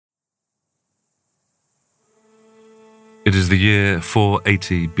It is the year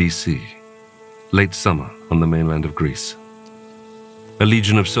 480 BC, late summer on the mainland of Greece. A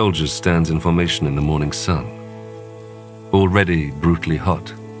legion of soldiers stands in formation in the morning sun. Already brutally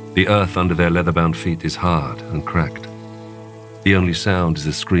hot, the earth under their leather-bound feet is hard and cracked. The only sound is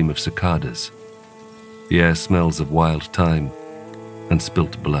the scream of cicadas. The air smells of wild thyme and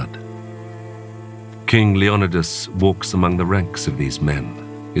spilt blood. King Leonidas walks among the ranks of these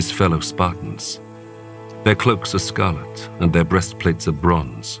men, his fellow Spartans. Their cloaks are scarlet and their breastplates are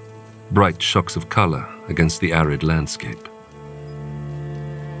bronze, bright shocks of color against the arid landscape.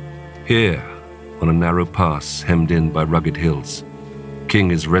 Here, on a narrow pass hemmed in by rugged hills,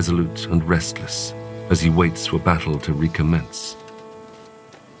 King is resolute and restless as he waits for battle to recommence.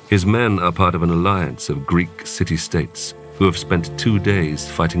 His men are part of an alliance of Greek city-states who have spent 2 days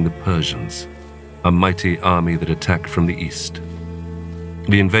fighting the Persians, a mighty army that attacked from the east.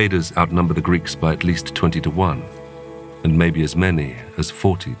 The invaders outnumber the Greeks by at least 20 to 1, and maybe as many as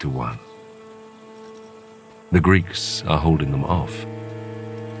 40 to 1. The Greeks are holding them off.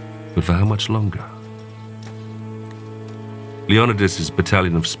 But for how much longer? Leonidas'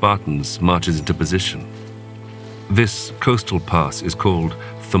 battalion of Spartans marches into position. This coastal pass is called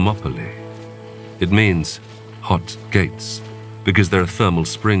Thermopylae. It means hot gates, because there are thermal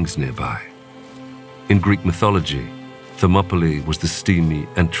springs nearby. In Greek mythology, Thermopylae was the steamy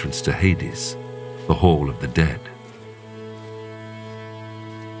entrance to Hades, the hall of the dead.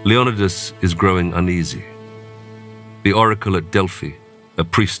 Leonidas is growing uneasy. The oracle at Delphi, a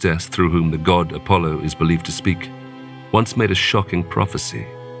priestess through whom the god Apollo is believed to speak, once made a shocking prophecy.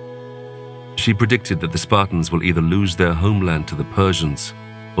 She predicted that the Spartans will either lose their homeland to the Persians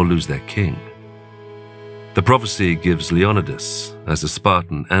or lose their king. The prophecy gives Leonidas, as a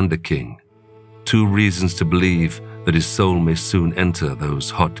Spartan and a king, 2 reasons to believe that his soul may soon enter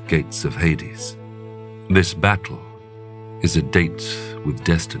those hot gates of Hades. This battle is a date with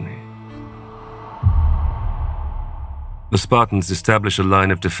destiny. The Spartans establish a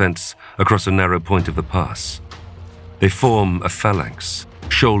line of defense across a narrow point of the pass. They form a phalanx,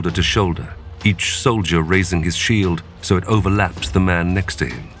 shoulder to shoulder, each soldier raising his shield so it overlaps the man next to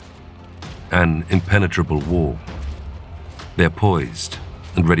him. An impenetrable wall. They're poised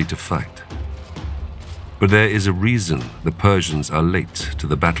and ready to fight. But there is a reason the Persians are late to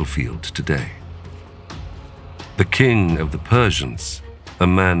the battlefield today. The king of the Persians, a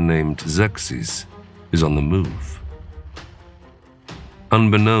man named Xerxes, is on the move.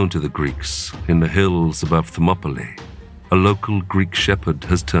 Unbeknown to the Greeks, in the hills above Thermopylae, a local Greek shepherd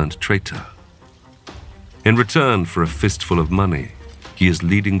has turned traitor. In return for a fistful of money, he is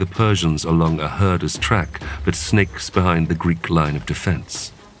leading the Persians along a herder's track that snakes behind the Greek line of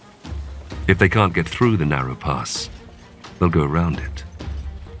defense. If they can't get through the narrow pass, they'll go around it.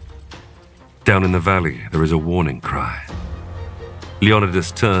 Down in the valley, there is a warning cry.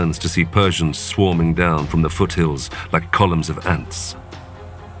 Leonidas turns to see Persians swarming down from the foothills like columns of ants.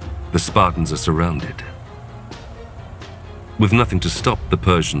 The Spartans are surrounded. With nothing to stop the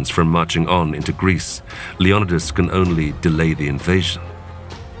Persians from marching on into Greece, Leonidas can only delay the invasion.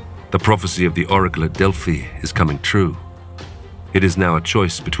 The prophecy of the oracle at Delphi is coming true. It is now a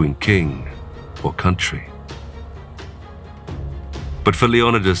choice between king or country. But for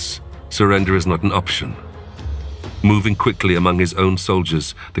Leonidas, surrender is not an option. Moving quickly among his own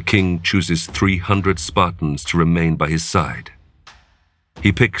soldiers, the king chooses 300 Spartans to remain by his side.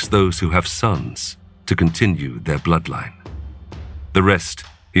 He picks those who have sons to continue their bloodline. The rest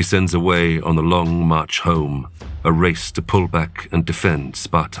he sends away on the long march home, a race to pull back and defend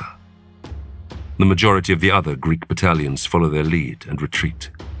Sparta. The majority of the other Greek battalions follow their lead and retreat.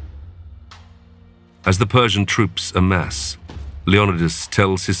 As the Persian troops amass, Leonidas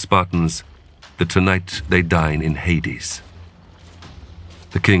tells his Spartans that tonight they dine in Hades.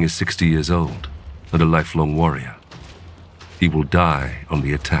 The king is 60 years old and a lifelong warrior. He will die on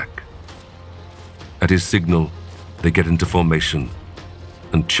the attack. At his signal, they get into formation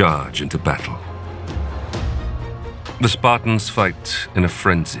and charge into battle. The Spartans fight in a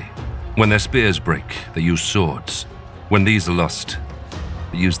frenzy. When their spears break, they use swords. When these are lost,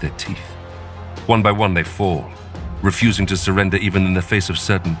 they use their teeth. One by one they fall, refusing to surrender even in the face of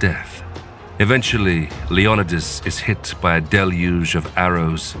certain death. Eventually, Leonidas is hit by a deluge of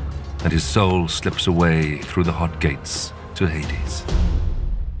arrows, and his soul slips away through the hot gates to Hades.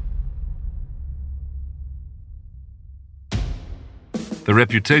 The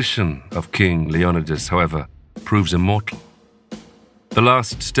reputation of King Leonidas, however, proves immortal. The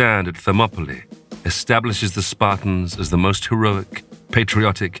last stand at Thermopylae establishes the Spartans as the most heroic,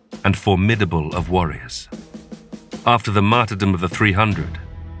 patriotic, and formidable of warriors. After the martyrdom of the 300,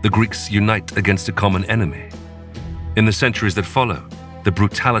 the Greeks unite against a common enemy. In the centuries that follow, the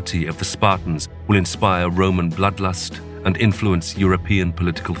brutality of the Spartans will inspire Roman bloodlust and influence European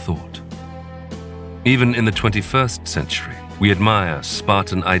political thought. Even in the 21st century, we admire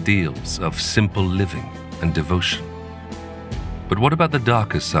Spartan ideals of simple living and devotion. But what about the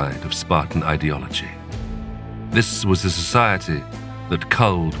darker side of Spartan ideology? This was a society that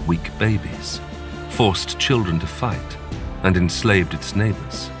culled weak babies, forced children to fight, and enslaved its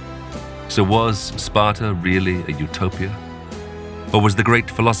neighbors. So was Sparta really a utopia? Or was the great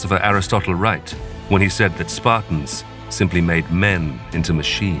philosopher Aristotle right when he said that Spartans simply made men into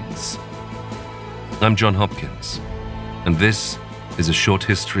machines? I'm John Hopkins, and this is a short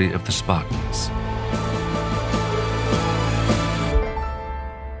history of the Spartans.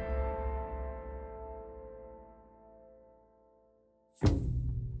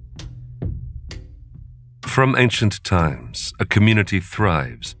 From ancient times, a community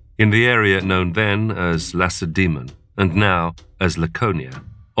thrives in the area known then as Lacedaemon and now as Laconia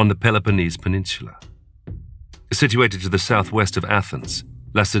on the Peloponnese Peninsula. Situated to the southwest of Athens,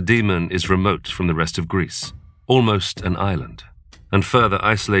 Lacedaemon is remote from the rest of Greece, almost an island, and further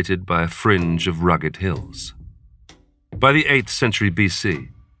isolated by a fringe of rugged hills. By the 8th century BC,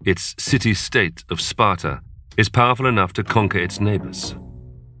 its city-state of Sparta is powerful enough to conquer its neighbors.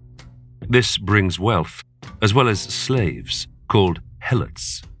 This brings wealth, as well as slaves called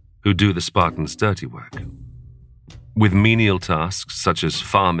helots, who do the Spartans' dirty work. With menial tasks such as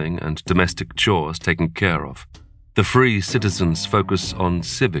farming and domestic chores taken care of, the free citizens focus on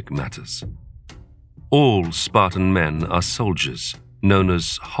civic matters. All Spartan men are soldiers, known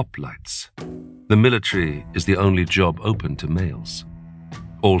as hoplites. The military is the only job open to males.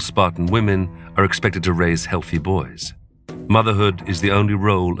 All Spartan women are expected to raise healthy boys. Motherhood is the only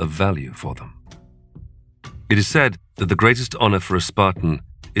role of value for them. It is said that the greatest honor for a Spartan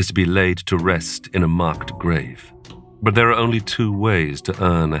is to be laid to rest in a marked grave. But there are only two ways to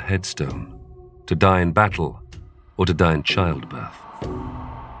earn a headstone: to die in battle or to die in childbirth.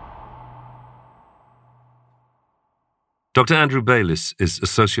 Dr. Andrew Bayliss is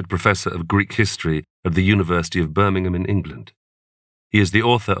Associate Professor of Greek History at the University of Birmingham in England. He is the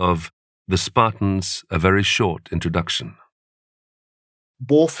author of The Spartans, A Very Short Introduction.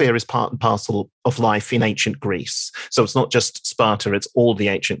 Warfare is part and parcel of life in ancient Greece. So it's not just Sparta, it's all the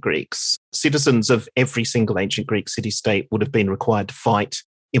ancient Greeks. Citizens of every single ancient Greek city-state would have been required to fight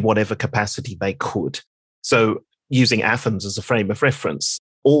in whatever capacity they could. So using Athens as a frame of reference,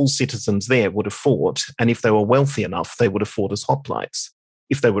 all citizens there would have fought, and if they were wealthy enough, they would have fought as hoplites.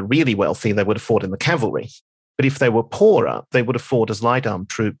 If they were really wealthy, they would have fought in the cavalry. But if they were poorer, they would have fought as light-armed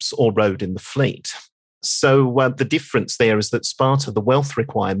troops or rode in the fleet. So the difference there is that Sparta, the wealth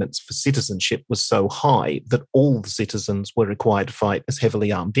requirements for citizenship was so high that all the citizens were required to fight as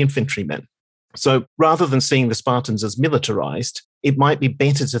heavily armed infantrymen. So rather than seeing the Spartans as militarized, it might be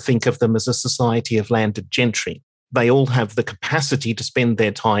better to think of them as a society of landed gentry. They all have the capacity to spend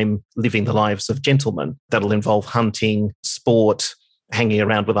their time living the lives of gentlemen. That'll involve hunting, sport, hanging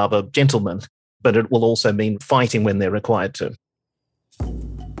around with other gentlemen, but it will also mean fighting when they're required to.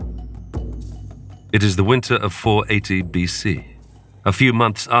 It is the winter of 480 BC, a few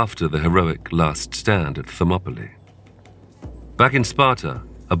months after the heroic last stand at Thermopylae. Back in Sparta,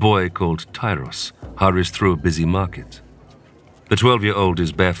 a boy called Tyros hurries through a busy market. The 12-year-old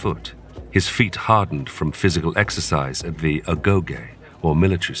is barefoot, his feet hardened from physical exercise at the agoge, or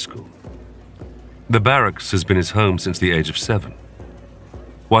military school. The barracks has been his home since the age of 7.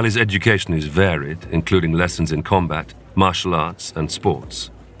 While his education is varied, including lessons in combat, martial arts, and sports,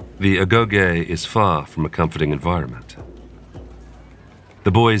 the agoge is far from a comforting environment. The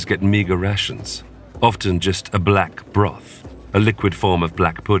boys get meager rations, often just a black broth, a liquid form of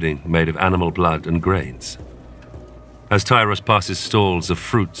black pudding made of animal blood and grains. As Tyros passes stalls of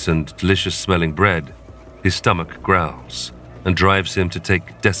fruits and delicious-smelling bread, his stomach growls and drives him to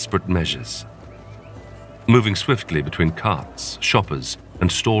take desperate measures. Moving swiftly between carts, shoppers, and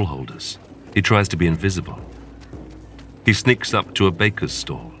stallholders, he tries to be invisible. He sneaks up to a baker's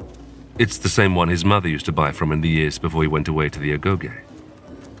stall. It's the same one his mother used to buy from in the years before he went away to the agoge.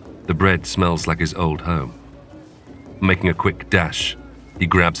 The bread smells like his old home. Making a quick dash, he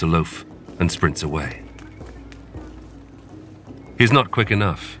grabs a loaf and sprints away. He's not quick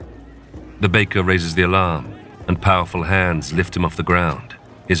enough. The baker raises the alarm, and powerful hands lift him off the ground,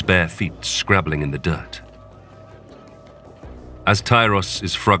 his bare feet scrabbling in the dirt. As Tyros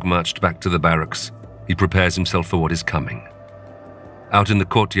is frog-marched back to the barracks, he prepares himself for what is coming. Out in the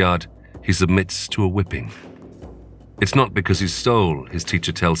courtyard, he submits to a whipping. It's not because he stole, his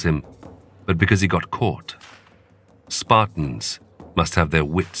teacher tells him, but because he got caught. Spartans must have their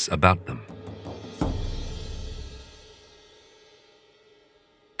wits about them.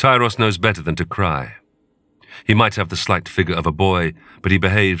 Tyros knows better than to cry. He might have the slight figure of a boy, but he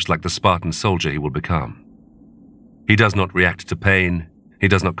behaves like the Spartan soldier he will become. He does not react to pain, he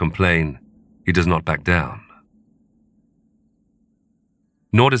does not complain, he does not back down.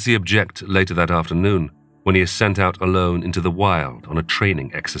 Nor does he object later that afternoon when he is sent out alone into the wild on a training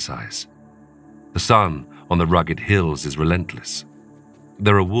exercise. The sun on the rugged hills is relentless.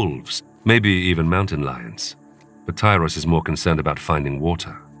 There are wolves, maybe even mountain lions, but Tyros is more concerned about finding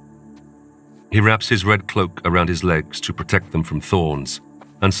water. He wraps his red cloak around his legs to protect them from thorns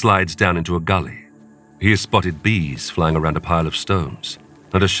and slides down into a gully. He has spotted bees flying around a pile of stones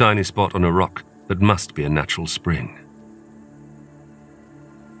and a shiny spot on a rock that must be a natural spring.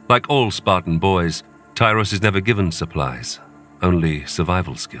 Like all Spartan boys, Tyros is never given supplies, only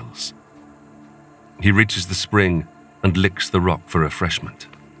survival skills. He reaches the spring and licks the rock for refreshment.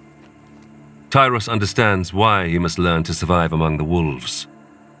 Tyros understands why he must learn to survive among the wolves,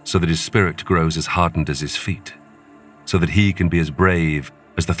 so that his spirit grows as hardened as his feet, so that he can be as brave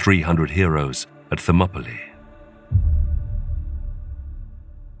as the 300 heroes at Thermopylae.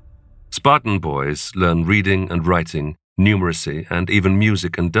 Spartan boys learn reading and writing, numeracy, and even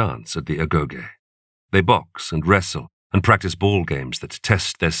music and dance at the Agoge. They box and wrestle and practice ball games that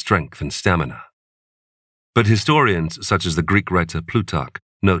test their strength and stamina. But historians, such as the Greek writer Plutarch,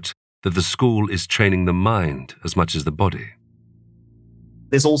 note that the school is training the mind as much as the body.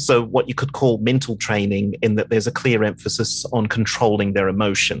 There's also what you could call mental training, in that there's a clear emphasis on controlling their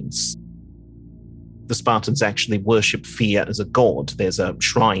emotions. The Spartans actually worship fear as a god. There's a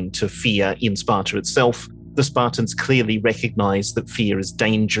shrine to fear in Sparta itself. The Spartans clearly recognized that fear is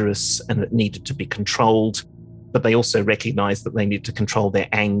dangerous and it needed to be controlled, but they also recognized that they needed to control their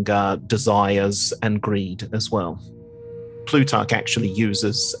anger, desires, and greed as well. Plutarch actually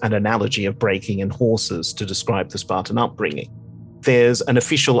uses an analogy of breaking in horses to describe the Spartan upbringing. There's an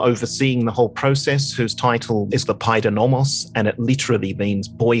official overseeing the whole process whose title is the Paidonomos, and it literally means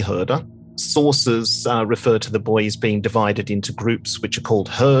boy herder. Sources refer to the boys being divided into groups which are called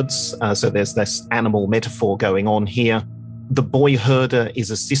herds, so there's this animal metaphor going on here. The boy herder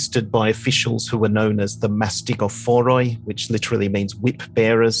is assisted by officials who are known as the mastigophoroi, which literally means whip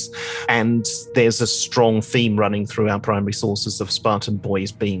bearers. And there's a strong theme running through our primary sources of Spartan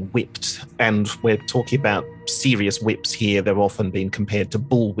boys being whipped. And we're talking about serious whips here. They're often being compared to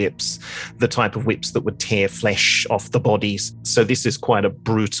bull whips, the type of whips that would tear flesh off the bodies. So this is quite a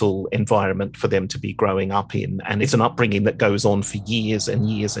brutal environment for them to be growing up in. And it's an upbringing that goes on for years and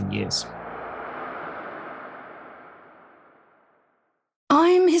years and years.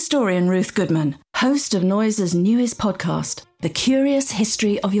 I'm historian Ruth Goodman, host of Noiser's newest podcast, The Curious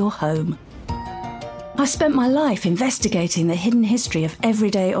History of Your Home. I've spent my life investigating the hidden history of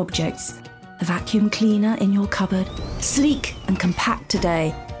everyday objects. A vacuum cleaner in your cupboard, sleek and compact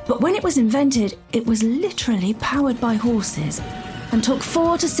today, but when it was invented, it was literally powered by horses and took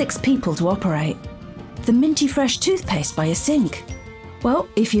 4 to 6 people to operate. The minty fresh toothpaste by your sink. Well,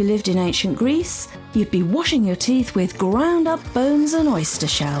 if you lived in ancient Greece, you'd be washing your teeth with ground-up bones and oyster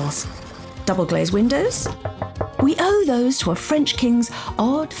shells. Double-glazed windows? We owe those to a French king's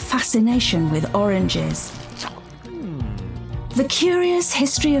odd fascination with oranges. The Curious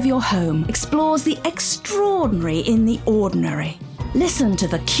History of Your Home explores the extraordinary in the ordinary. Listen to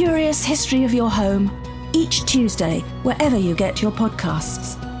The Curious History of Your Home each Tuesday, wherever you get your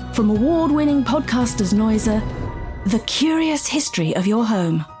podcasts. From award-winning podcasters Noiser, The Curious History of Your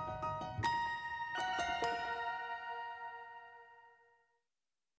Home.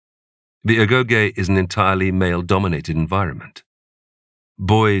 The Agoge is an entirely male-dominated environment.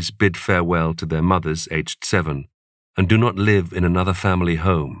 Boys bid farewell to their mothers aged 7 and do not live in another family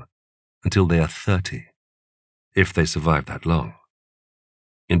home until they are 30, if they survive that long.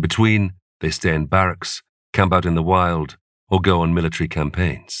 In between, they stay in barracks, camp out in the wild, or go on military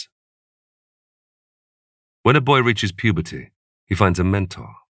campaigns. When a boy reaches puberty, he finds a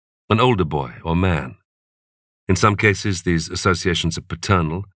mentor, an older boy or man. In some cases, these associations are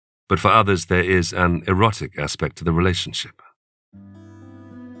paternal, but for others there is an erotic aspect to the relationship.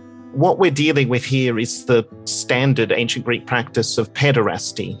 What we're dealing with here is the standard ancient Greek practice of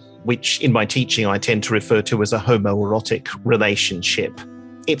pederasty, which in my teaching I tend to refer to as a homoerotic relationship.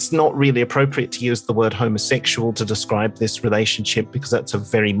 It's not really appropriate to use the word homosexual to describe this relationship because that's a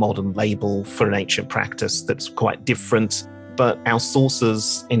very modern label for an ancient practice that's quite different. But our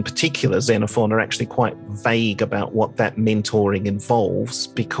sources, in particular Xenophon, are actually quite vague about what that mentoring involves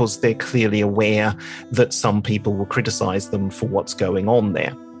because they're clearly aware that some people will criticize them for what's going on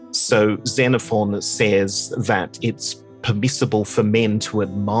there. So Xenophon says that it's permissible for men to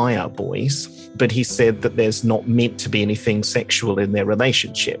admire boys, but he said that there's not meant to be anything sexual in their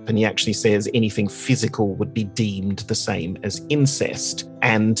relationship. And he actually says anything physical would be deemed the same as incest.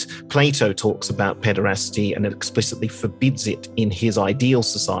 And Plato talks about pederasty and explicitly forbids it in his ideal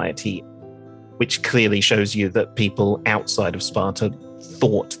society, which clearly shows you that people outside of Sparta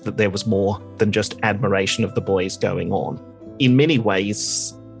thought that there was more than just admiration of the boys going on. In many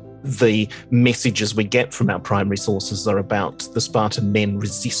ways, the messages we get from our primary sources are about the Spartan men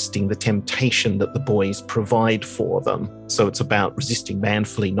resisting the temptation that the boys provide for them. So it's about resisting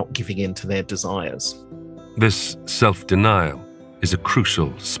manfully, not giving in to their desires. This self-denial is a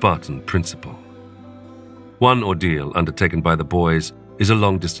crucial Spartan principle. One ordeal undertaken by the boys is a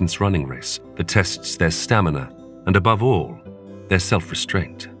long-distance running race that tests their stamina and, above all, their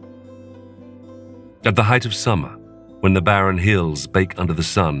self-restraint. At the height of summer, when the barren hills bake under the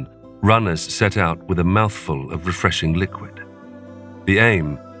sun, runners set out with a mouthful of refreshing liquid. The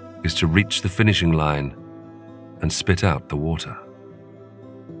aim is to reach the finishing line and spit out the water.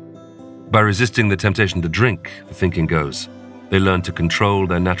 By resisting the temptation to drink, the thinking goes, they learn to control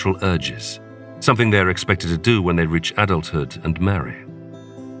their natural urges, something they're expected to do when they reach adulthood and marry.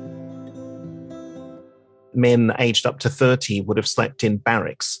 Men aged up to 30 would have slept in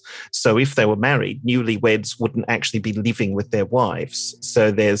barracks. So if they were married, newlyweds wouldn't actually be living with their wives.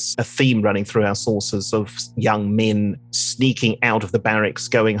 So there's a theme running through our sources of young men sneaking out of the barracks,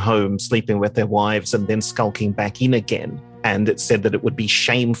 going home, sleeping with their wives, and then skulking back in again. And it said that it would be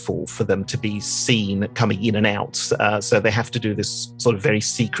shameful for them to be seen coming in and out. So they have to do this sort of very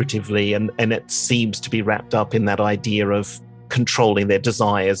secretively. And it seems to be wrapped up in that idea of controlling their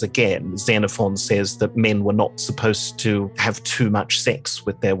desires again. Xenophon says that men were not supposed to have too much sex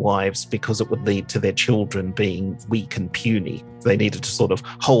with their wives because it would lead to their children being weak and puny. They needed to sort of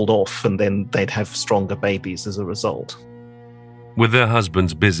hold off, and then they'd have stronger babies as a result. With their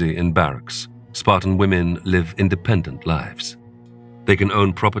husbands busy in barracks, Spartan women live independent lives. They can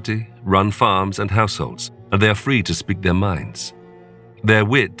own property, run farms and households, and they are free to speak their minds. Their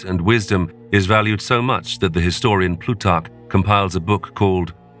wit and wisdom is valued so much that the historian Plutarch compiles a book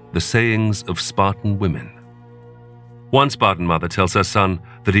called The Sayings of Spartan Women. One Spartan mother tells her son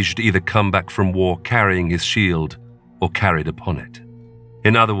that he should either come back from war carrying his shield or carried upon it.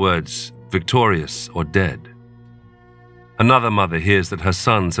 In other words, victorious or dead. Another mother hears that her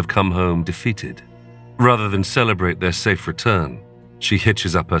sons have come home defeated. Rather than celebrate their safe return, she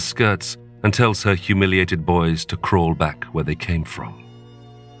hitches up her skirts and tells her humiliated boys to crawl back where they came from.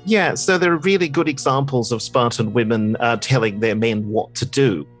 Yeah, so there are really good examples of Spartan women telling their men what to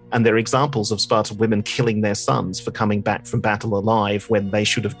do. And there are examples of Spartan women killing their sons for coming back from battle alive when they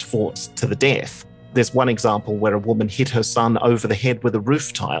should have fought to the death. There's one example where a woman hit her son over the head with a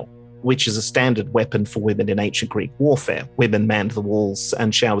roof tile, which is a standard weapon for women in ancient Greek warfare. Women manned the walls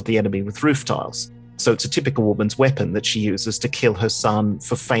and showered the enemy with roof tiles. So it's a typical woman's weapon that she uses to kill her son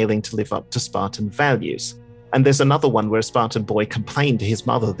for failing to live up to Spartan values. And there's another one where a Spartan boy complained to his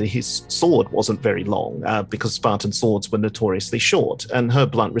mother that his sword wasn't very long because Spartan swords were notoriously short. And her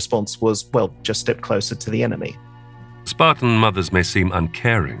blunt response was, well, just step closer to the enemy. Spartan mothers may seem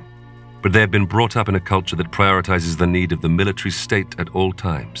uncaring, but they have been brought up in a culture that prioritizes the need of the military state at all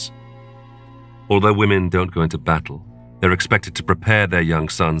times. Although women don't go into battle, they're expected to prepare their young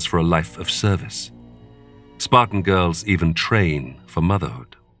sons for a life of service. Spartan girls even train for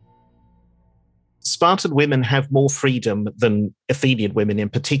motherhood. Spartan women have more freedom than Athenian women in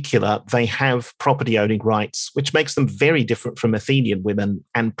particular. They have property-owning rights, which makes them very different from Athenian women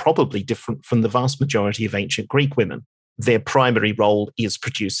and probably different from the vast majority of ancient Greek women. Their primary role is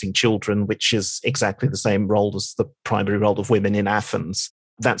producing children, which is exactly the same role as the primary role of women in Athens.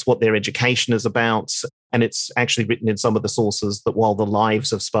 That's what their education is about. And it's actually written in some of the sources that while the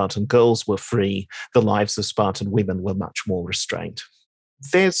lives of Spartan girls were free, the lives of Spartan women were much more restrained.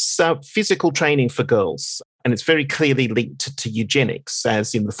 There's physical training for girls, and it's very clearly linked to eugenics,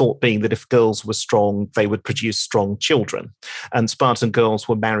 as in the thought being that if girls were strong, they would produce strong children. And Spartan girls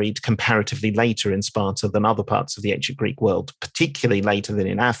were married comparatively later in Sparta than other parts of the ancient Greek world, particularly later than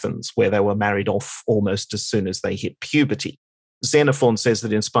in Athens, where they were married off almost as soon as they hit puberty. Xenophon says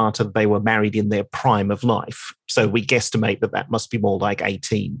that in Sparta, they were married in their prime of life. So we guesstimate that that must be more like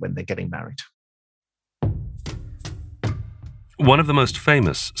 18 when they're getting married. One of the most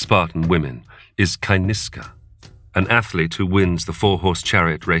famous Spartan women is Caenisca, an athlete who wins the 4-horse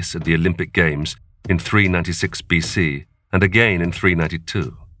chariot race at the Olympic Games in 396 BC and again in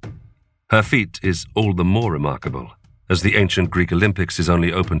 392. Her feat is all the more remarkable, as the ancient Greek Olympics is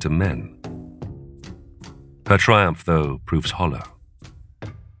only open to men. Her triumph, though, proves hollow.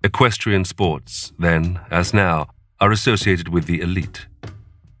 Equestrian sports, then, as now, are associated with the elite.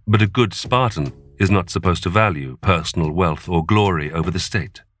 But a good Spartan is not supposed to value personal wealth or glory over the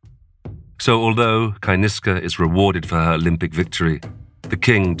state. So although Kyniska is rewarded for her Olympic victory, the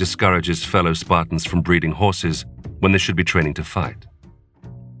king discourages fellow Spartans from breeding horses when they should be training to fight.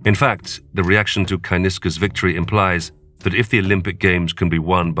 In fact, the reaction to Kyniska's victory implies that if the Olympic Games can be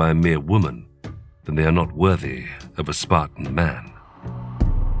won by a mere woman, then they are not worthy of a Spartan man.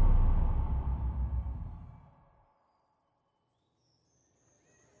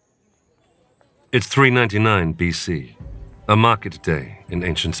 It's 399 BC, a market day in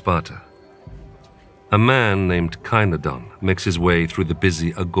ancient Sparta. A man named Kynedon makes his way through the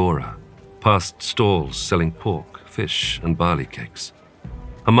busy agora, past stalls selling pork, fish, and barley cakes.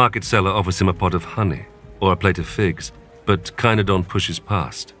 A market seller offers him a pot of honey or a plate of figs, but Kynedon pushes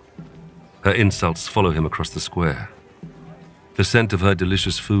past. Her insults follow him across the square. The scent of her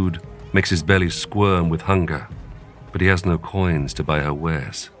delicious food makes his belly squirm with hunger, but he has no coins to buy her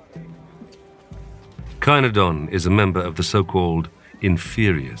wares. Kynedon is a member of the so-called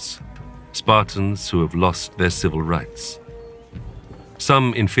inferiors, Spartans who have lost their civil rights.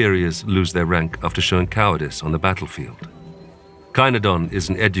 Some inferiors lose their rank after showing cowardice on the battlefield. Kynedon is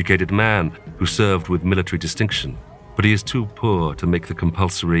an educated man who served with military distinction, but he is too poor to make the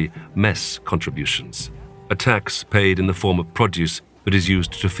compulsory mess contributions, a tax paid in the form of produce that is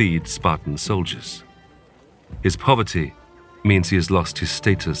used to feed Spartan soldiers. His poverty means he has lost his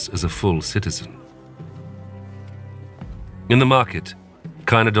status as a full citizen. In the market,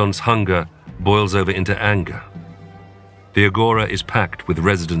 Kynedon's hunger boils over into anger. The agora is packed with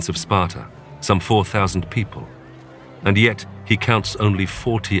residents of Sparta, some 4,000 people, and yet he counts only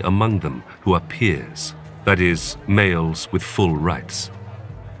 40 among them who are peers, that is, males with full rights.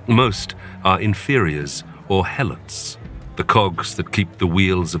 Most are inferiors or helots, the cogs that keep the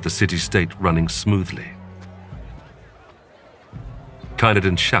wheels of the city-state running smoothly.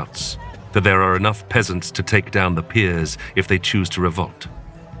 Kynedon shouts that there are enough peasants to take down the peers if they choose to revolt.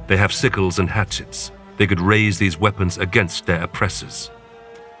 They have sickles and hatchets. They could raise these weapons against their oppressors.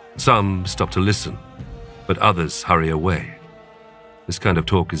 Some stop to listen, but others hurry away. This kind of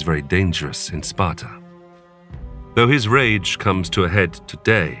talk is very dangerous in Sparta. Though his rage comes to a head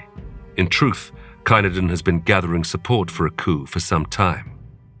today, in truth, Kynedon has been gathering support for a coup for some time.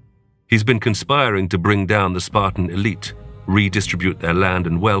 He's been conspiring to bring down the Spartan elite, redistribute their land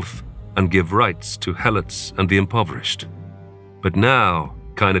and wealth, and give rights to helots and the impoverished. But now,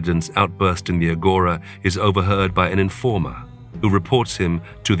 Kynedon's outburst in the agora is overheard by an informer who reports him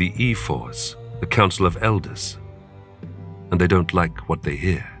to the Ephors, the Council of Elders. And they don't like what they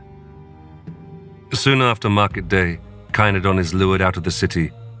hear. Soon after market day, Kynedon is lured out of the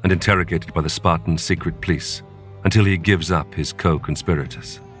city and interrogated by the Spartan secret police until he gives up his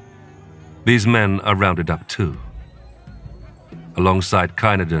co-conspirators. These men are rounded up too. Alongside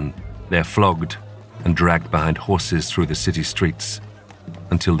Kynedon, they're flogged and dragged behind horses through the city streets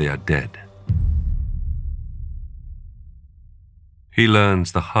until they are dead. He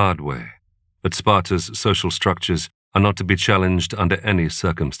learns the hard way that Sparta's social structures are not to be challenged under any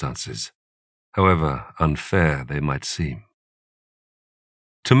circumstances, however unfair they might seem.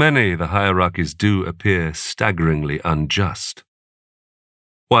 To many, the hierarchies do appear staggeringly unjust.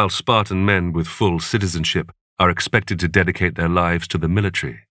 While Spartan men with full citizenship are expected to dedicate their lives to the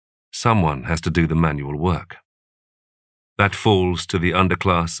military, someone has to do the manual work. That falls to the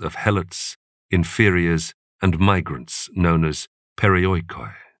underclass of helots, inferiors, and migrants known as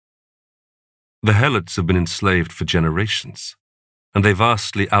perioikoi. The helots have been enslaved for generations, and they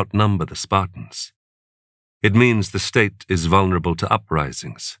vastly outnumber the Spartans. It means the state is vulnerable to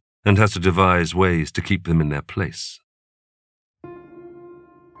uprisings and has to devise ways to keep them in their place.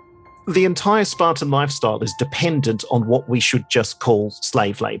 The entire Spartan lifestyle is dependent on what we should just call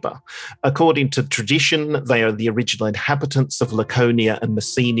slave labor. According to tradition, they are the original inhabitants of Laconia and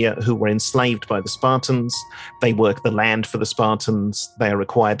Messenia who were enslaved by the Spartans. They work the land for the Spartans. They are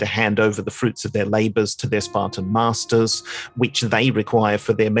required to hand over the fruits of their labors to their Spartan masters, which they require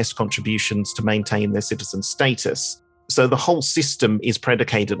for their mess contributions to maintain their citizen status. So the whole system is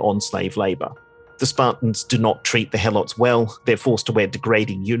predicated on slave labor. The Spartans do not treat the helots well. They're forced to wear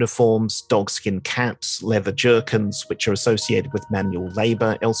degrading uniforms, dogskin caps, leather jerkins, which are associated with manual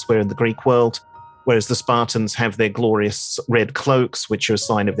labor elsewhere in the Greek world, whereas the Spartans have their glorious red cloaks, which are a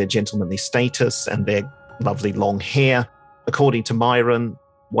sign of their gentlemanly status, and their lovely long hair. According to Myron,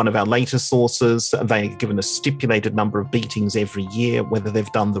 one of our later sources, they are given a stipulated number of beatings every year, whether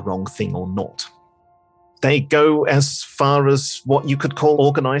they've done the wrong thing or not. They go as far as what you could call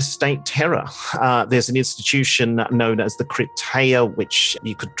organized state terror. There's an institution known as the Krypteia, which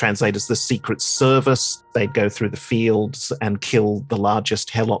you could translate as the Secret Service. They'd go through the fields and kill the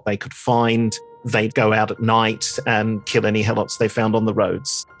largest helot they could find. They'd go out at night and kill any helots they found on the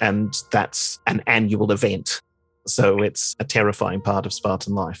roads. And that's an annual event. So it's a terrifying part of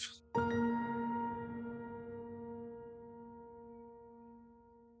Spartan life.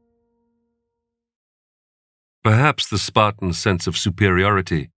 Perhaps the Spartan sense of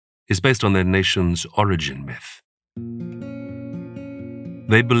superiority is based on their nation's origin myth.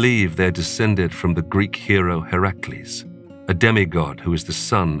 They believe they're descended from the Greek hero Heracles, a demigod who is the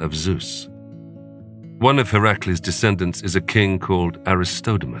son of Zeus. One of Heracles' descendants is a king called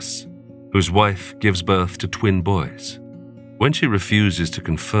Aristodemus, whose wife gives birth to twin boys. When she refuses to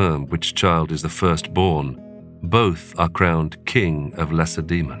confirm which child is the firstborn, both are crowned king of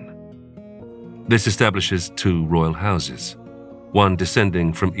Lacedaemon. This establishes two royal houses, one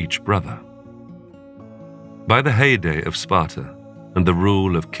descending from each brother. By the heyday of Sparta and the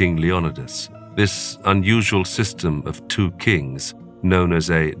rule of King Leonidas, this unusual system of two kings, known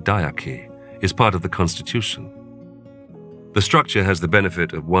as a diarchy, is part of the constitution. The structure has the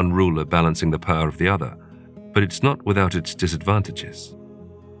benefit of one ruler balancing the power of the other, but it's not without its disadvantages.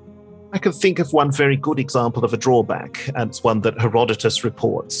 I can think of one very good example of a drawback, and it's one that Herodotus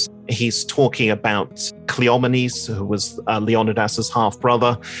reports. He's talking about Cleomenes, who was Leonidas's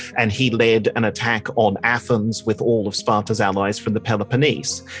half-brother, and he led an attack on Athens with all of Sparta's allies from the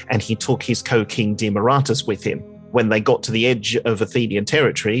Peloponnese, and he took his co-king Demaratus with him. When they got to the edge of Athenian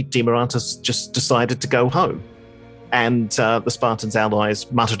territory, Demaratus just decided to go home. And the Spartans' allies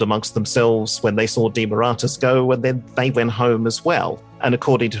muttered amongst themselves when they saw Demaratus go, and then they went home as well. And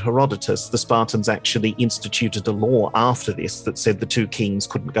according to Herodotus, the Spartans actually instituted a law after this that said the two kings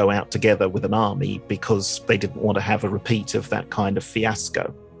couldn't go out together with an army because they didn't want to have a repeat of that kind of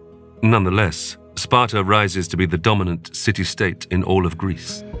fiasco. Nonetheless, Sparta rises to be the dominant city-state in all of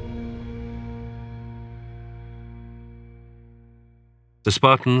Greece. The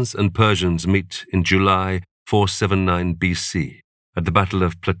Spartans and Persians meet in July 479 BC at the Battle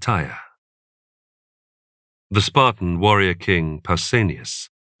of Plataea. The Spartan warrior king Pausanias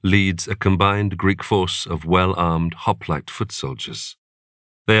leads a combined Greek force of well-armed hoplite foot soldiers.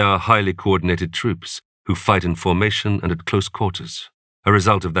 They are highly coordinated troops who fight in formation and at close quarters, a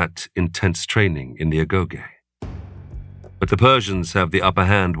result of that intense training in the agoge. But the Persians have the upper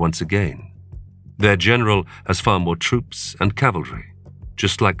hand once again. Their general has far more troops and cavalry,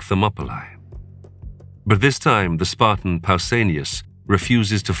 just like Thermopylae. But this time, the Spartan Pausanias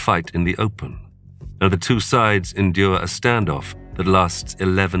refuses to fight in the open, and the two sides endure a standoff that lasts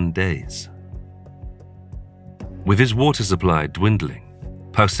 11 days. With his water supply dwindling,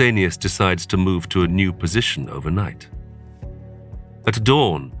 Pausanias decides to move to a new position overnight. At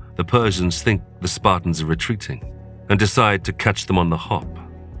dawn, the Persians think the Spartans are retreating and decide to catch them on the hop.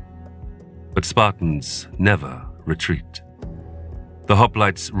 But Spartans never retreat. The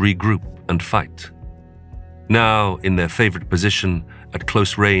hoplites regroup and fight. Now, in their favorite position, at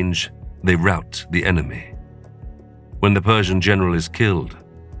close range, they rout the enemy. When the Persian general is killed,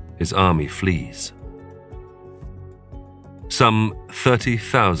 his army flees. Some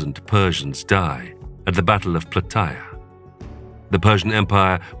 30,000 Persians die at the Battle of Plataea. The Persian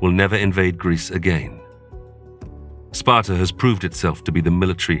Empire will never invade Greece again. Sparta has proved itself to be the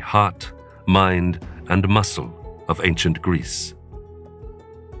military heart, mind, and muscle of ancient Greece.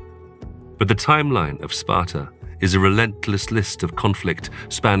 But the timeline of Sparta is a relentless list of conflict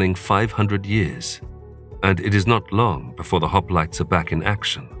spanning 500 years, and it is not long before the hoplites are back in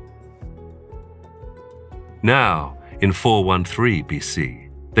action. Now, in 413 BC,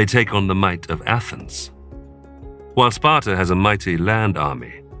 they take on the might of Athens. While Sparta has a mighty land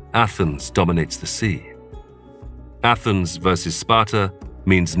army, Athens dominates the sea. Athens versus Sparta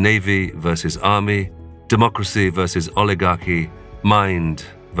means navy versus army, democracy versus oligarchy, mind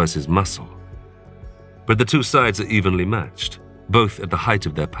versus muscle. But the two sides are evenly matched, both at the height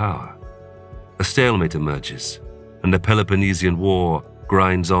of their power. A stalemate emerges, and the Peloponnesian War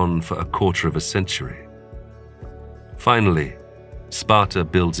grinds on for a quarter of a century. Finally, Sparta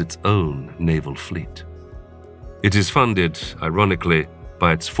builds its own naval fleet. It is funded, ironically,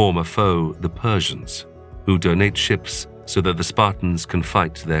 by its former foe, the Persians, who donate ships so that the Spartans can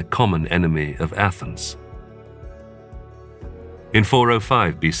fight their common enemy of Athens. In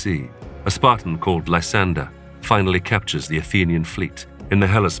 405 BC, a Spartan called Lysander finally captures the Athenian fleet in the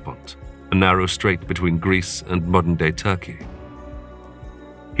Hellespont, a narrow strait between Greece and modern-day Turkey.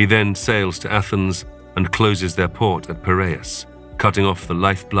 He then sails to Athens and closes their port at Piraeus, cutting off the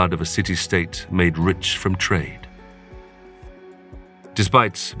lifeblood of a city-state made rich from trade.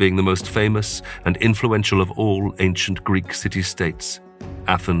 Despite being the most famous and influential of all ancient Greek city-states,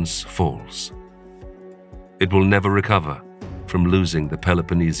 Athens falls. It will never recover from losing the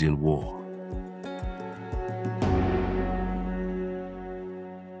Peloponnesian War.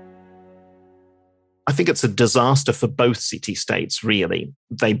 I think it's a disaster for both city-states, really.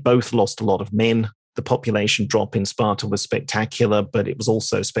 They both lost a lot of men. The population drop in Sparta was spectacular, but it was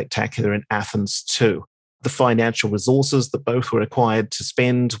also spectacular in Athens too. The financial resources that both were required to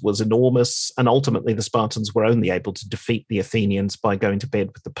spend was enormous, and ultimately the Spartans were only able to defeat the Athenians by going to bed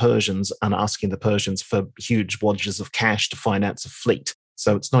with the Persians and asking the Persians for huge wadges of cash to finance a fleet.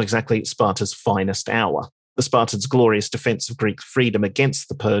 So it's not exactly Sparta's finest hour. The Spartans' glorious defense of Greek freedom against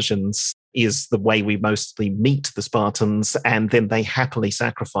the Persians is the way we mostly meet the Spartans, and then they happily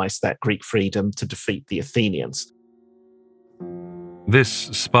sacrifice that Greek freedom to defeat the Athenians. This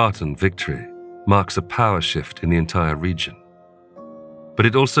Spartan victory marks a power shift in the entire region. But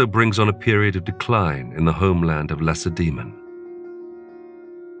it also brings on a period of decline in the homeland of Lacedaemon.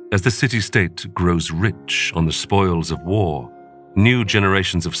 As the city-state grows rich on the spoils of war, new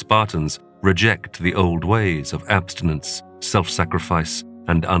generations of Spartans reject the old ways of abstinence, self-sacrifice,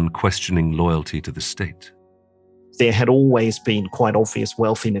 and unquestioning loyalty to the state. There had always been quite obvious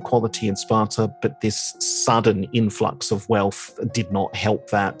wealth inequality in Sparta, but this sudden influx of wealth did not help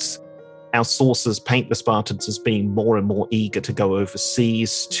that. Our sources paint the Spartans as being more and more eager to go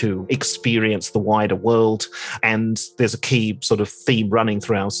overseas, to experience the wider world. And there's a key sort of theme running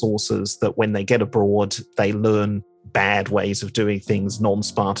through our sources that when they get abroad, they learn bad ways of doing things,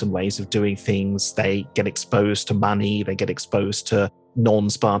 non-Spartan ways of doing things. They get exposed to money, they get exposed to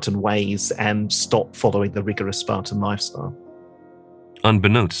non-Spartan ways and stop following the rigorous Spartan lifestyle.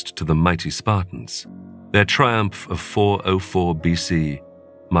 Unbeknownst to the mighty Spartans, their triumph of 404 BC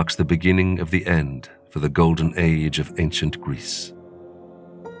marks the beginning of the end for the golden age of ancient Greece.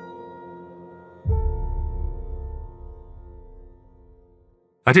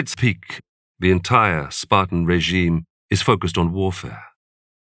 At its peak, the entire Spartan regime is focused on warfare.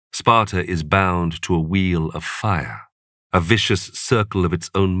 Sparta is bound to a wheel of fire, a vicious circle of its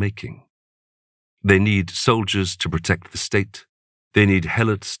own making. They need soldiers to protect the state, they need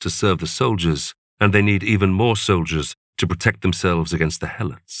helots to serve the soldiers, and they need even more soldiers to protect themselves against the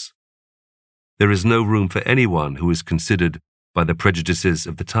helots. There is no room for anyone who is considered, by the prejudices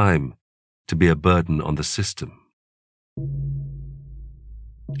of the time, to be a burden on the system.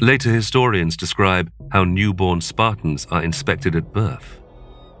 Later historians describe how newborn Spartans are inspected at birth.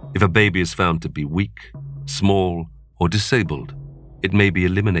 If a baby is found to be weak, small, or disabled, it may be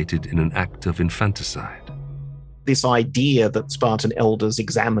eliminated in an act of infanticide. This idea that Spartan elders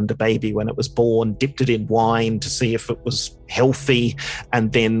examined a baby when it was born, dipped it in wine to see if it was healthy,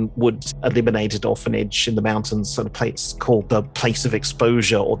 and then would eliminate it off an edge in the mountains at a place called the place of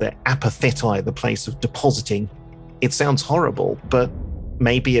exposure, or the apathetai, the place of depositing. It sounds horrible, but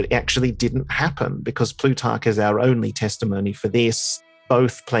maybe it actually didn't happen, because Plutarch is our only testimony for this.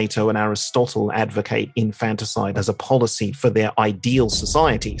 Both Plato and Aristotle advocate infanticide as a policy for their ideal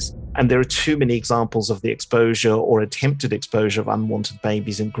societies. And there are too many examples of the exposure or attempted exposure of unwanted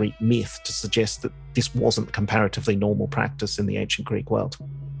babies in Greek myth to suggest that this wasn't comparatively normal practice in the ancient Greek world.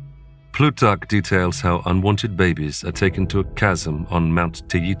 Plutarch details how unwanted babies are taken to a chasm on Mount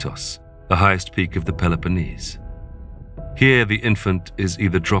Teitos, the highest peak of the Peloponnese. Here the infant is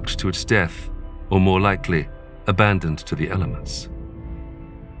either dropped to its death or, more likely, abandoned to the elements.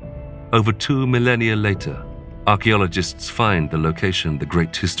 Over 2 millennia later, archaeologists find the location the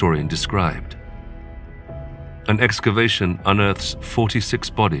great historian described. An excavation unearths 46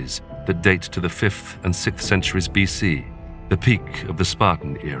 bodies that date to the 5th and 6th centuries BC, the peak of the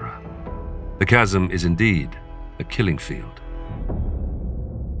Spartan era. The chasm is indeed a killing field.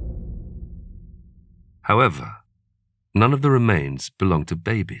 However, none of the remains belong to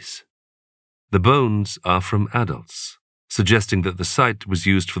babies. The bones are from adults, suggesting that the site was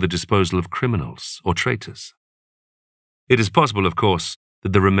used for the disposal of criminals or traitors. It is possible, of course,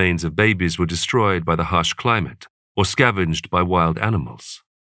 that the remains of babies were destroyed by the harsh climate or scavenged by wild animals.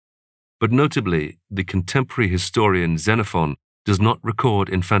 But notably, the contemporary historian Xenophon does not record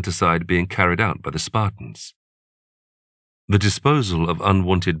infanticide being carried out by the Spartans. The disposal of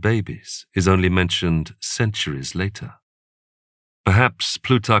unwanted babies is only mentioned centuries later. Perhaps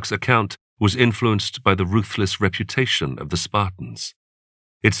Plutarch's account was influenced by the ruthless reputation of the Spartans.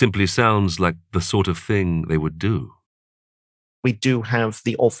 It simply sounds like the sort of thing they would do. We do have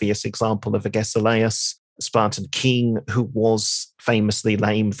the obvious example of Agesilaus, Spartan king who was famously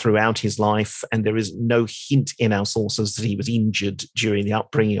lame throughout his life, and there is no hint in our sources that he was injured during the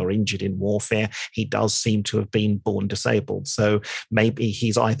upbringing or injured in warfare. He does seem to have been born disabled. So maybe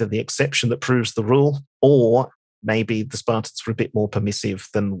he's either the exception that proves the rule, or maybe the Spartans were a bit more permissive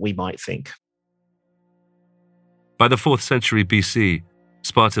than we might think. By the 4th century BC,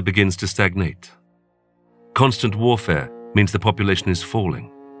 Sparta begins to stagnate. Constant warfare means the population is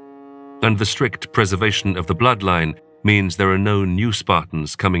falling, and the strict preservation of the bloodline means there are no new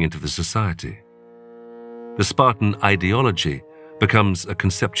Spartans coming into the society. The Spartan ideology becomes a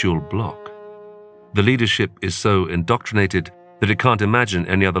conceptual block. The leadership is so indoctrinated that it can't imagine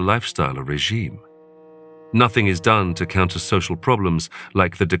any other lifestyle or regime. Nothing is done to counter social problems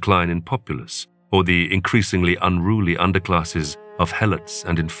like the decline in populace or the increasingly unruly underclasses of helots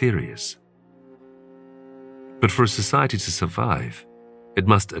and inferiors. But for a society to survive, it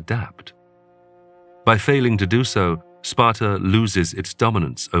must adapt. By failing to do so, Sparta loses its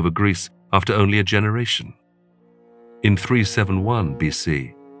dominance over Greece after only a generation. In 371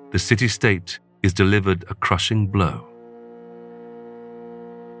 BC, the city-state is delivered a crushing blow.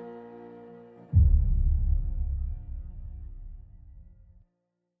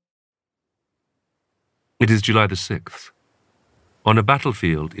 It is July the 6th. On a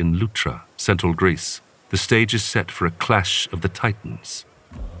battlefield in Loutra, central Greece, the stage is set for a clash of the Titans.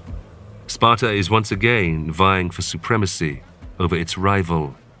 Sparta is once again vying for supremacy over its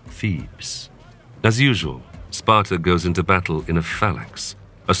rival, Thebes. As usual, Sparta goes into battle in a phalanx,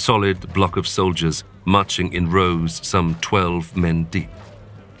 a solid block of soldiers marching in rows some 12 men deep.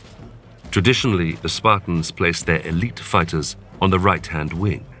 Traditionally, the Spartans place their elite fighters on the right-hand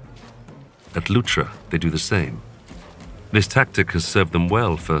wing. At Loutra, they do the same. This tactic has served them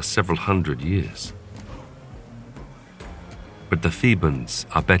well for several hundred years. But the Thebans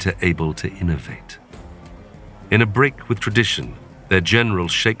are better able to innovate. In a break with tradition, their general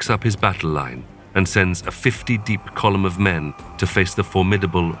shakes up his battle line and sends a 50-deep column of men to face the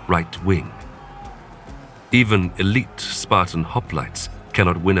formidable right wing. Even elite Spartan hoplites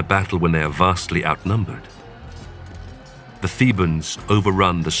cannot win a battle when they are vastly outnumbered. The Thebans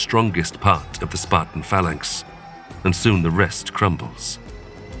overrun the strongest part of the Spartan phalanx, and soon the rest crumbles.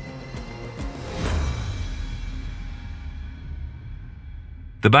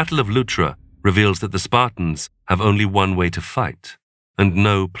 The Battle of Loutra reveals that the Spartans have only one way to fight, and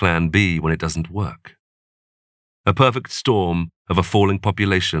no plan B when it doesn't work. A perfect storm of a falling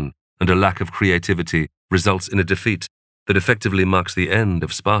population and a lack of creativity results in a defeat that effectively marks the end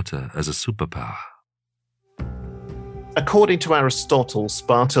of Sparta as a superpower. According to Aristotle,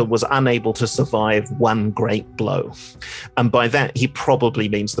 Sparta was unable to survive one great blow. And by that, he probably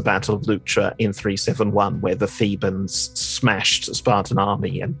means the Battle of Loutra in 371, where the Thebans smashed the Spartan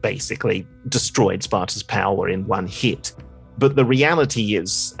army and basically destroyed Sparta's power in one hit. But the reality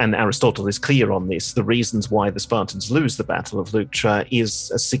is, and Aristotle is clear on this, the reasons why the Spartans lose the Battle of Loutra is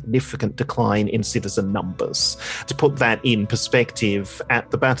a significant decline in citizen numbers. To put that in perspective,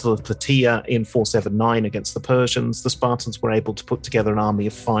 at the Battle of Plataea in 479 against the Persians, the Spartans were able to put together an army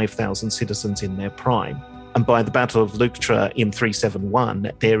of 5,000 citizens in their prime. And by the Battle of Loutra in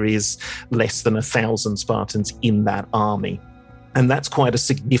 371, there is less than 1,000 Spartans in that army. And that's quite a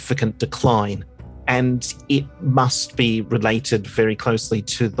significant decline. And it must be related very closely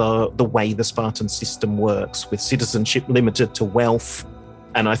to the way the Spartan system works, with citizenship limited to wealth.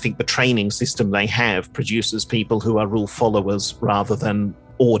 And I think the training system they have produces people who are rule followers rather than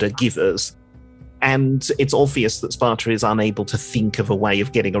order givers. And it's obvious that Sparta is unable to think of a way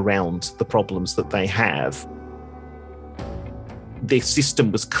of getting around the problems that they have. Their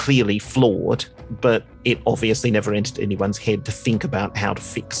system was clearly flawed, but it obviously never entered anyone's head to think about how to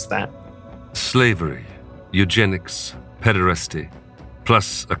fix that. Slavery, eugenics, pederasty,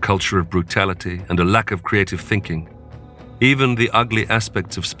 plus a culture of brutality and a lack of creative thinking. Even the ugly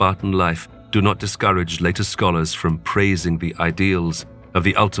aspects of Spartan life do not discourage later scholars from praising the ideals of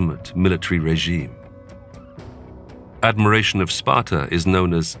the ultimate military regime. Admiration of Sparta is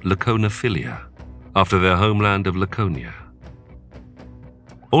known as Laconophilia, after their homeland of Laconia.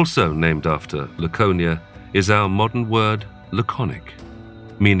 Also named after Laconia is our modern word laconic,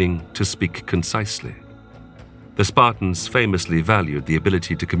 meaning to speak concisely. The Spartans famously valued the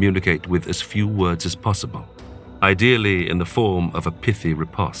ability to communicate with as few words as possible, ideally in the form of a pithy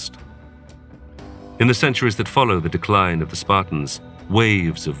riposte. In the centuries that follow the decline of the Spartans,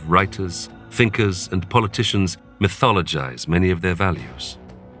 waves of writers, thinkers, and politicians mythologize many of their values.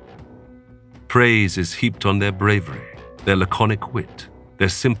 Praise is heaped on their bravery, their laconic wit, their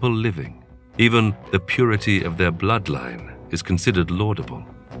simple living. Even the purity of their bloodline is considered laudable.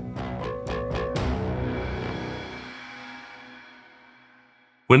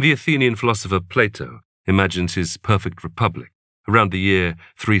 When the Athenian philosopher Plato imagines his perfect republic around the year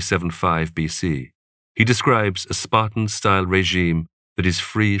 375 BC, he describes a Spartan-style regime that is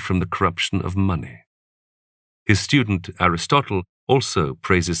free from the corruption of money. His student Aristotle also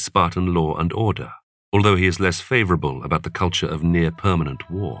praises Spartan law and order, although he is less favorable about the culture of near-permanent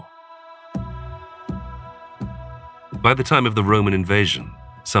war. By the time of the Roman invasion,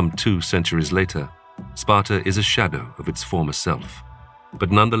 some 2 centuries later, Sparta is a shadow of its former self, but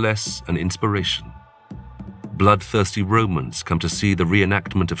nonetheless an inspiration. Bloodthirsty Romans come to see the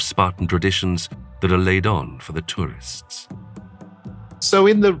reenactment of Spartan traditions that are laid on for the tourists. So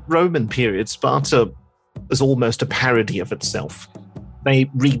in the Roman period, Sparta was almost a parody of itself. They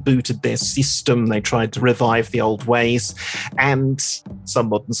rebooted their system, they tried to revive the old ways, and some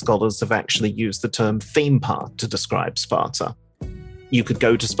modern scholars have actually used the term theme park to describe Sparta. You could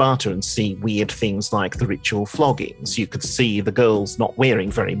go to Sparta and see weird things like the ritual floggings. You could see the girls not wearing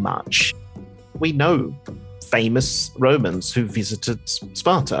very much. We know famous Romans who visited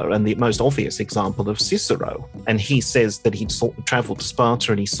Sparta, and the most obvious example of Cicero. And he says that he travelled to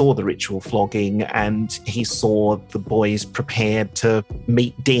Sparta and he saw the ritual flogging and he saw the boys prepared to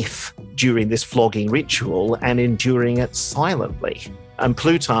meet death during this flogging ritual and enduring it silently. And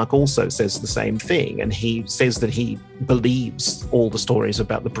Plutarch also says the same thing, and he says that he believes all the stories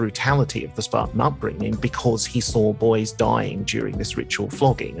about the brutality of the Spartan upbringing because he saw boys dying during this ritual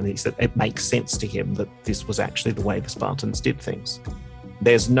flogging, and he said it makes sense to him that this was actually the way the Spartans did things.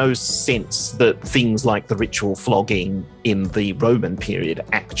 There's no sense that things like the ritual flogging in the Roman period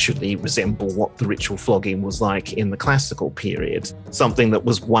actually resemble what the ritual flogging was like in the classical period. Something that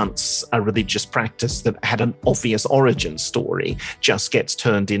was once a religious practice that had an obvious origin story just gets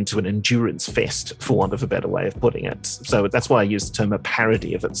turned into an endurance fest, for want of a better way of putting it. So that's why I use the term a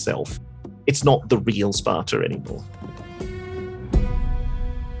parody of itself. It's not the real Sparta anymore.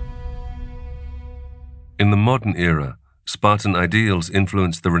 In the modern era, Spartan ideals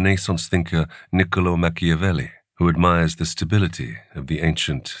influenced the Renaissance thinker Niccolò Machiavelli, who admires the stability of the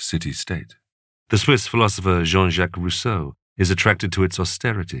ancient city-state. The Swiss philosopher Jean-Jacques Rousseau is attracted to its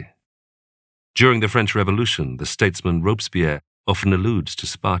austerity. During the French Revolution, the statesman Robespierre often alludes to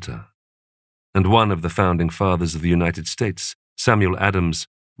Sparta. And one of the founding fathers of the United States, Samuel Adams,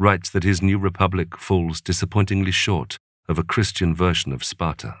 writes that his new republic falls disappointingly short of a Christian version of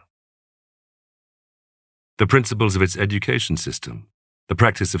Sparta. The principles of its education system, the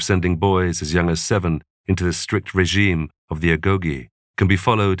practice of sending boys as young as 7 into the strict regime of the agoge, can be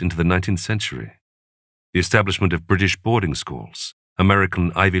followed into the 19th century. The establishment of British boarding schools,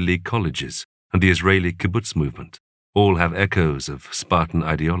 American Ivy League colleges, and the Israeli kibbutz movement all have echoes of Spartan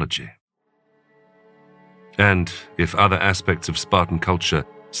ideology. And if other aspects of Spartan culture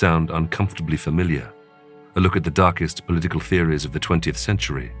sound uncomfortably familiar, a look at the darkest political theories of the 20th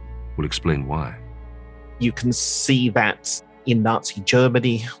century will explain why. You can see that in Nazi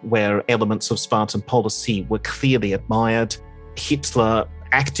Germany, where elements of Spartan policy were clearly admired. Hitler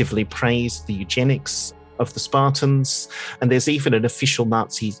actively praised the eugenics of the Spartans, and there's even an official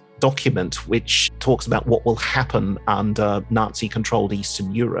Nazi document which talks about what will happen under Nazi-controlled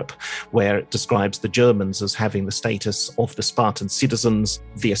Eastern Europe, where it describes the Germans as having the status of the Spartan citizens,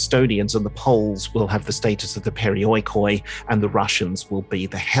 the Estonians and the Poles will have the status of the perioikoi, and the Russians will be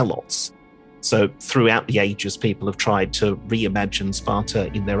the helots. So throughout the ages, people have tried to reimagine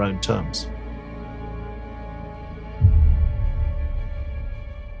Sparta in their own terms.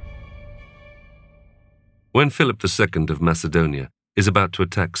 When Philip II of Macedonia is about to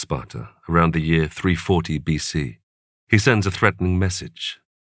attack Sparta around the year 340 BC, he sends a threatening message.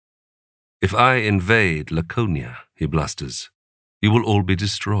 "If I invade Laconia," he blusters, "you will all be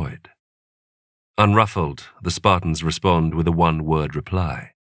destroyed." Unruffled, the Spartans respond with a one-word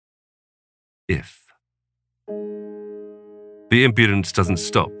reply: if. The impudence doesn't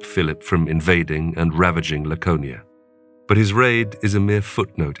stop Philip from invading and ravaging Laconia, but his raid is a mere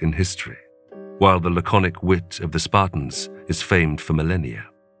footnote in history, while the laconic wit of the Spartans is famed for millennia.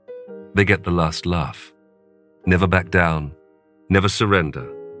 They get the last laugh. Never back down, never surrender,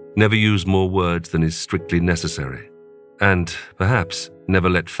 never use more words than is strictly necessary, and, perhaps, never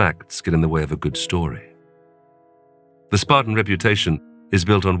let facts get in the way of a good story. The Spartan reputation is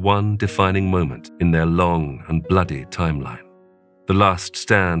built on one defining moment in their long and bloody timeline, the last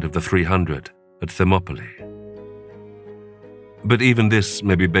stand of the 300 at Thermopylae. But even this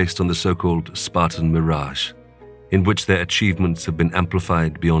may be based on the so-called Spartan mirage, in which their achievements have been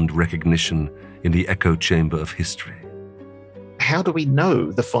amplified beyond recognition in the echo chamber of history. How do we know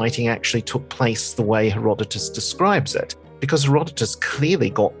the fighting actually took place the way Herodotus describes it? because Herodotus clearly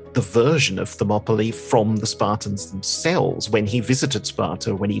got the version of Thermopylae from the Spartans themselves when he visited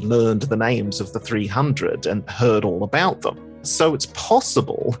Sparta, when he learned the names of the 300 and heard all about them. So it's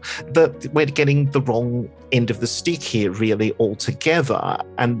possible that we're getting the wrong end of the stick here really altogether.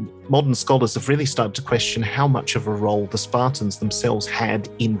 And modern scholars have really started to question how much of a role the Spartans themselves had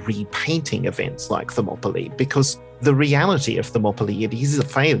in repainting events like Thermopylae, because the reality of Thermopylae, it is a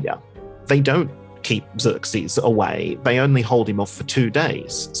failure. They don't keep Xerxes away. They only hold him off for 2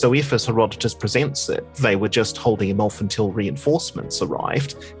 days. So if, as Herodotus presents it, they were just holding him off until reinforcements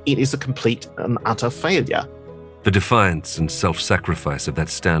arrived, it is a complete and utter failure. The defiance and self-sacrifice of that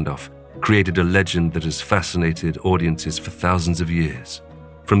standoff created a legend that has fascinated audiences for thousands of years,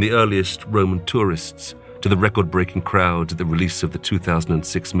 from the earliest Roman tourists to the record-breaking crowd at the release of the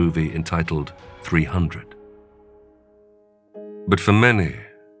 2006 movie entitled 300. But for many,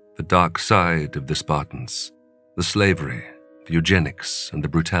 the dark side of the Spartans, the slavery, the eugenics, and the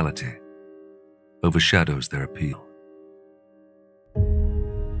brutality, overshadows their appeal.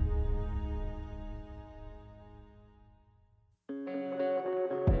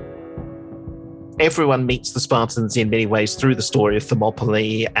 Everyone meets the Spartans in many ways through the story of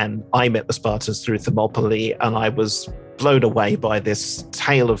Thermopylae, and I met the Spartans through Thermopylae, and I was blown away by this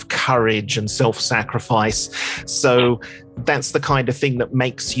tale of courage and self-sacrifice. So that's the kind of thing that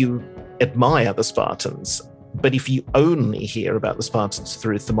makes you admire the Spartans. But if you only hear about the Spartans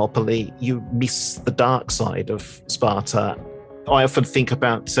through Thermopylae, you miss the dark side of Sparta. I often think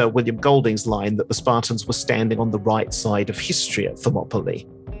about William Golding's line that the Spartans were standing on the right side of history at Thermopylae.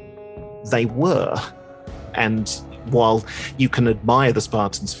 They were. And while you can admire the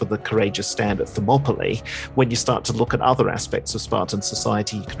Spartans for the courageous stand at Thermopylae, when you start to look at other aspects of Spartan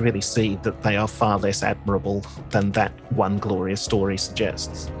society, you can really see that they are far less admirable than that one glorious story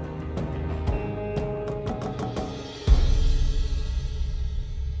suggests.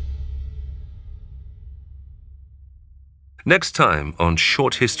 Next time on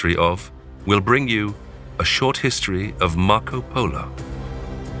Short History Of, we'll bring you a short history of Marco Polo.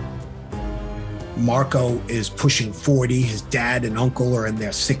 Marco is pushing 40. His dad and uncle are in their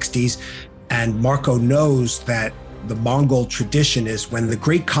 60s. And Marco knows that the Mongol tradition is when the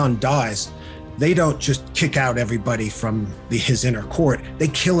great Khan dies, they don't just kick out everybody from his inner court. They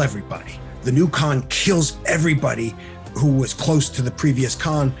kill everybody. The new Khan kills everybody who was close to the previous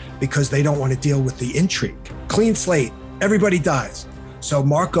Khan because they don't want to deal with the intrigue. Clean slate, everybody dies. So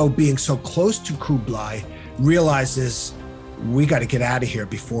Marco, being so close to Kublai, realizes we got to get out of here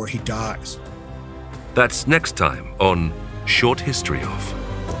before he dies. That's next time on Short History Of.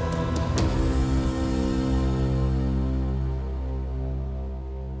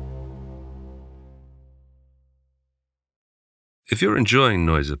 If you're enjoying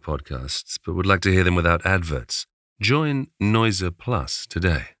Noiser podcasts but would like to hear them without adverts, join Noiser Plus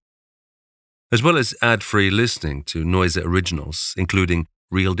today. As well as ad-free listening to Noiser originals, including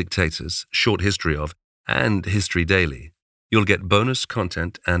Real Dictators, Short History Of, and History Daily, you'll get bonus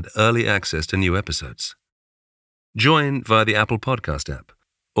content and early access to new episodes. Join via the Apple Podcast app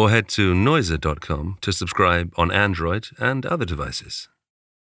or head to noiser.com to subscribe on Android and other devices.